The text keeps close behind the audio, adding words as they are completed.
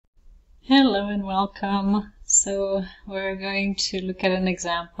Hello and welcome. So we're going to look at an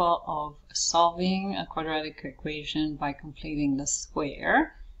example of solving a quadratic equation by completing the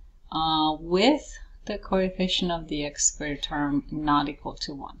square with the coefficient of the x squared term not equal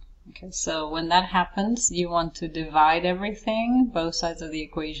to 1. Okay, so when that happens, you want to divide everything, both sides of the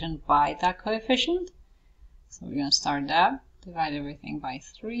equation, by that coefficient. So we're going to start that. Divide everything by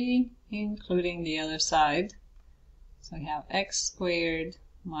 3, including the other side. So we have x squared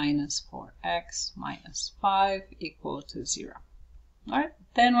minus 4x minus 5 equal to 0. Alright,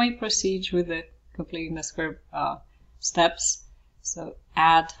 then we proceed with the completing the square steps. So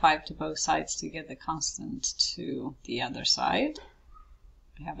add 5 to both sides to get the constant to the other side.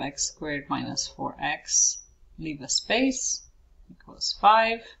 We have x squared minus 4x, leave a space, equals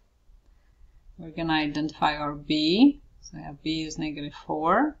 5. We're going to identify our b. So we have b is negative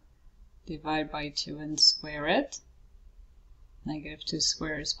 4. Divide by 2 and square it. Negative 2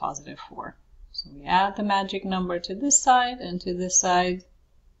 squared is positive 4. So we add the magic number to this side and to this side.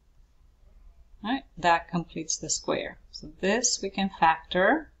 Alright, that completes the square. So this we can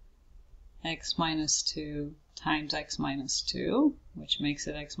factor x minus 2 times x minus 2, which makes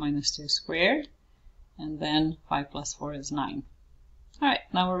it x minus 2 squared. And then 5 plus 4 is 9. Alright,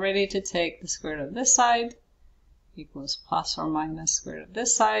 now we're ready to take the square root of this side equals plus or minus square root of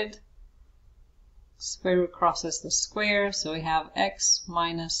this side. Square root crosses the square, so we have x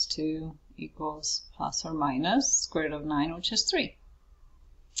minus 2 equals plus or minus square root of 9, which is 3.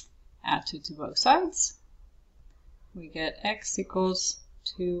 Add 2 to both sides. We get x equals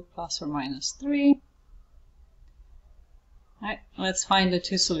 2 plus or minus 3. Alright, let's find the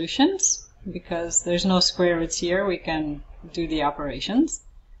two solutions. Because there's no square roots here, we can do the operations.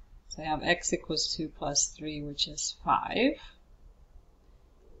 So I have x equals 2 plus 3, which is 5.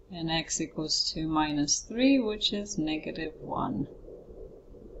 And x equals 2 minus 3, which is negative 1.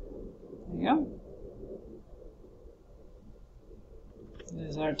 There you go.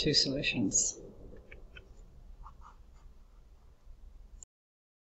 Those are two solutions.